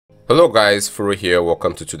Hello guys, Prairie here.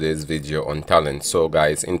 Welcome to today's video on Talend. So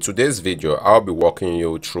guys, in today's video I'll be walking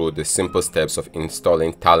you through the simple steps of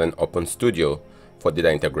installing Talend Open Studio for data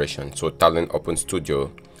integration. So Talend Open Studio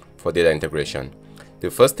for data integration. The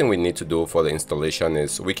first thing we need to do for the installation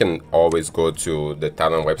is we can always go to the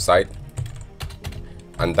Talend website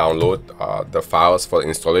and download the files for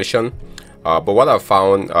installation. But what I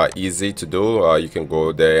found easy to do, you can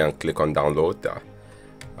go there and click on download.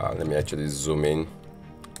 Let me actually zoom in.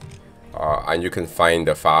 And you can find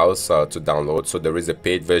the files to download. So there is a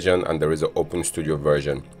paid version and there is an Open Studio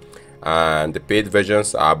version, and the paid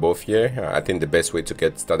versions are both here. I think the best way to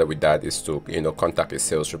get started with that is to contact a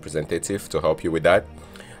sales representative to help you with that.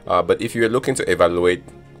 But if you're looking to evaluate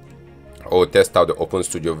or test out the Open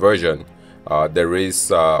Studio version, there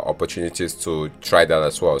is opportunities to try that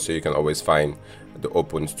as well. So you can always find the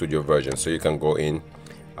Open Studio version. So you can go in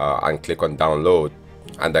and click on download,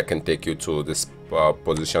 and that can take you to this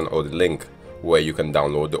position or the link where you can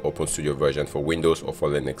download the Open Studio version for Windows or for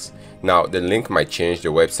Linux. Now the link might change. The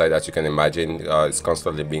website, as you can imagine, is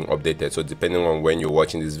constantly being updated, so depending on when you're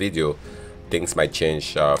watching this video, things might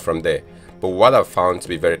change from there. But what I've found to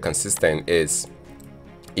be very consistent is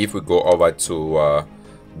if we go over to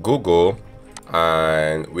Google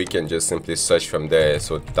and we can just simply search from there.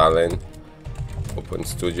 So Talend Open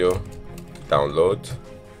Studio download.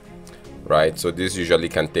 Right, so this usually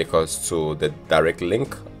can take us to the direct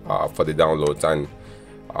link for the downloads, and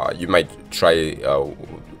you might try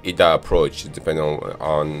either approach depending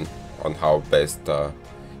on how best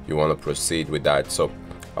you want to proceed with that. So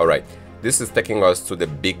all right, this is taking us to the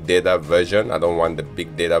big data version. I don't want the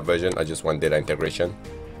big data version, I just want data integration.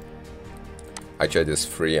 Actually there's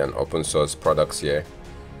free and open source products here,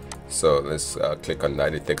 so let's click on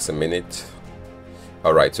that. It takes a minute.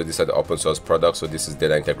 Alright, so these are the open source products. So this is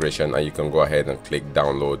data integration, and you can go ahead and click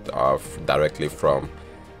download directly from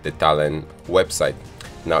the Talend website.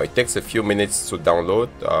 Now it takes a few minutes to download.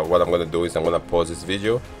 What I'm going to do is I'm going to pause this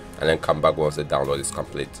video and then come back once the download is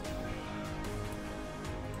complete.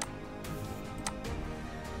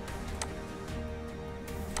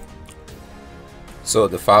 So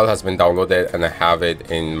the file has been downloaded and I have it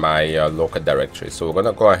in my local directory. So we're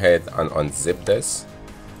going to go ahead and unzip this.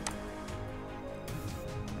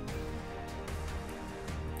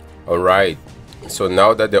 Alright, so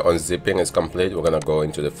now that the unzipping is complete, we're gonna go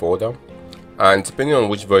into the folder, and depending on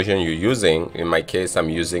which version you're using, in my case I'm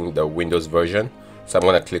using the Windows version, so I'm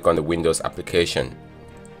gonna click on the Windows application.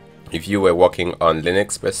 If you were working on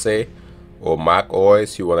Linux per se or Mac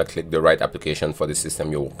OS, you want to click the right application for the system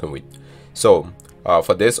you're working with. So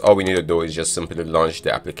for this, all we need to do is just simply launch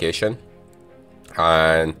the application,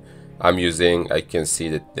 and I'm using, I can see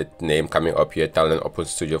the name coming up here, Talend Open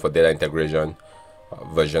Studio for data integration,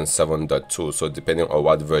 version 7.2. so depending on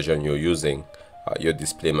what version you're using, your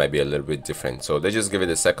display might be a little bit different. So let's just give it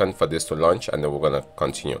a second for this to launch, and then we're going to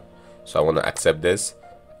continue. So I want to accept this,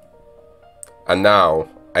 and now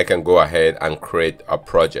I can go ahead and create a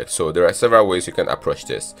project. So there are several ways you can approach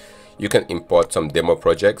this. You can import some demo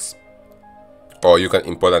projects, or you can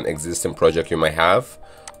import an existing project you might have,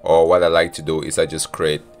 or what I like to do is I just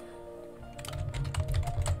create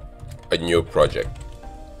a new project.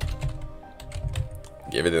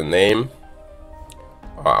 Give it a name.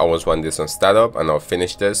 I always want this on startup, and I'll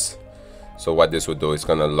finish this. So what this will do is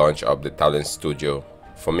gonna launch up the Talend Studio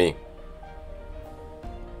for me.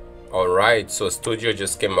 Alright, so Studio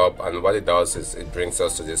just came up, and what it does is it brings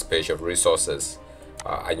us to this page of resources,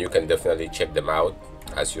 and you can definitely check them out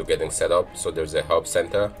as you're getting set up. So there's a help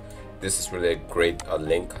center. This is really a great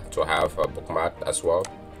link to have bookmarked as well,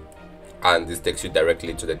 and this takes you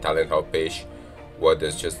directly to the Talend help page, where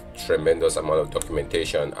there's just tremendous amount of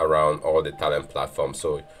documentation around all the Talend platforms,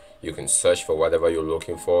 so you can search for whatever you're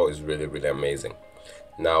looking for. Is really amazing.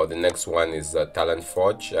 Now the next one is Talend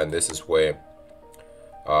Forge, and this is where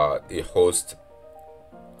it hosts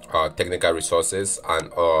technical resources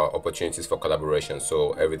and opportunities for collaboration.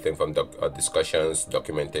 So everything from discussions,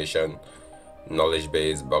 documentation, knowledge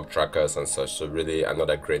base, bug trackers and such. So really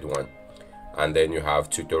another great one. And then you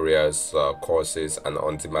have tutorials, courses, and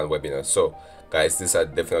on-demand webinars. So guys, these are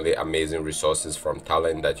definitely amazing resources from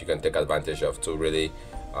Talend that you can take advantage of to really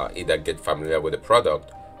either get familiar with the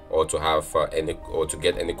product, or to have to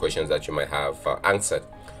get any questions that you might have answered.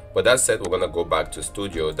 But that said, we're gonna go back to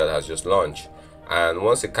Studio that has just launched, and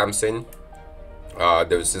once it comes in,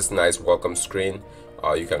 there's this nice welcome screen.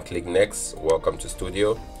 You can click next, welcome to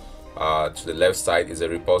Studio. To the left side is a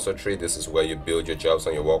repository. This is where you build your jobs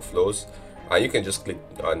and your workflows. And you can just click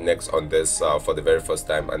next on this for the very first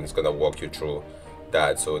time, and it's going to walk you through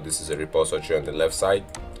that. So this is a repository on the left side.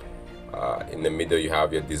 In the middle you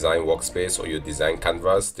have your design workspace or your design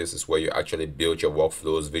canvas. This is where you actually build your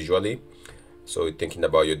workflows visually. So thinking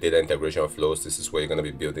about your data integration flows, this is where you're going to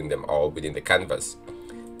be building them all within the canvas.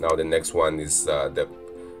 Now the next one is the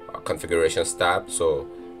configurations tab. So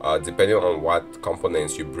depending on what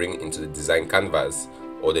components you bring into the design canvas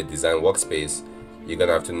or the design workspace, you're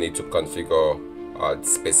gonna have to need to configure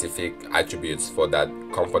specific attributes for that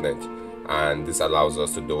component, and this allows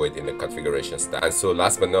us to do it in the configurations tab. And so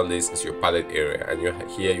last but not least is your palette area, and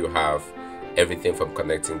here you have everything from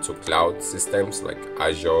connecting to cloud systems like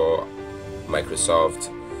Azure, Microsoft,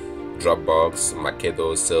 Dropbox,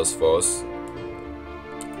 Marketo, Salesforce,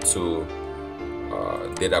 to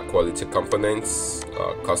data quality components,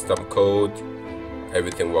 custom code,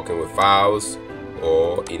 everything working with files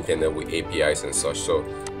or internet with APIs and such. So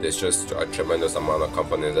there's just a tremendous amount of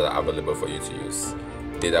components that are available for you to use.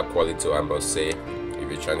 Data quality, I must say,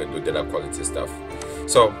 if you're trying to do data quality stuff.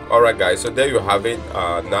 So alright guys, so there you have it.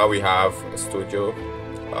 Now we have a studio.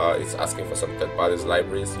 It's asking for some third-party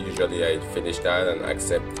libraries. Usually I finish that and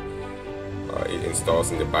accept. It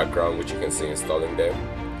installs in the background, which you can see installing there.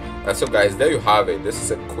 And so guys, there you have it. This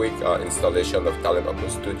is a quick installation of Talend Open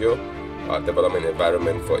Studio development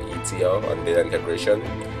environment for ETL and data integration.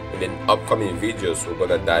 In the upcoming videos, we're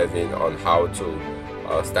going to dive in on how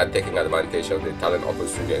to start taking advantage of the Talend Open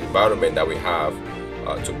Studio environment that we have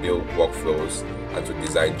to build workflows and to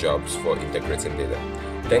design jobs for integrating data.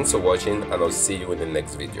 Thanks for watching, and I'll see you in the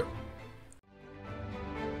next video.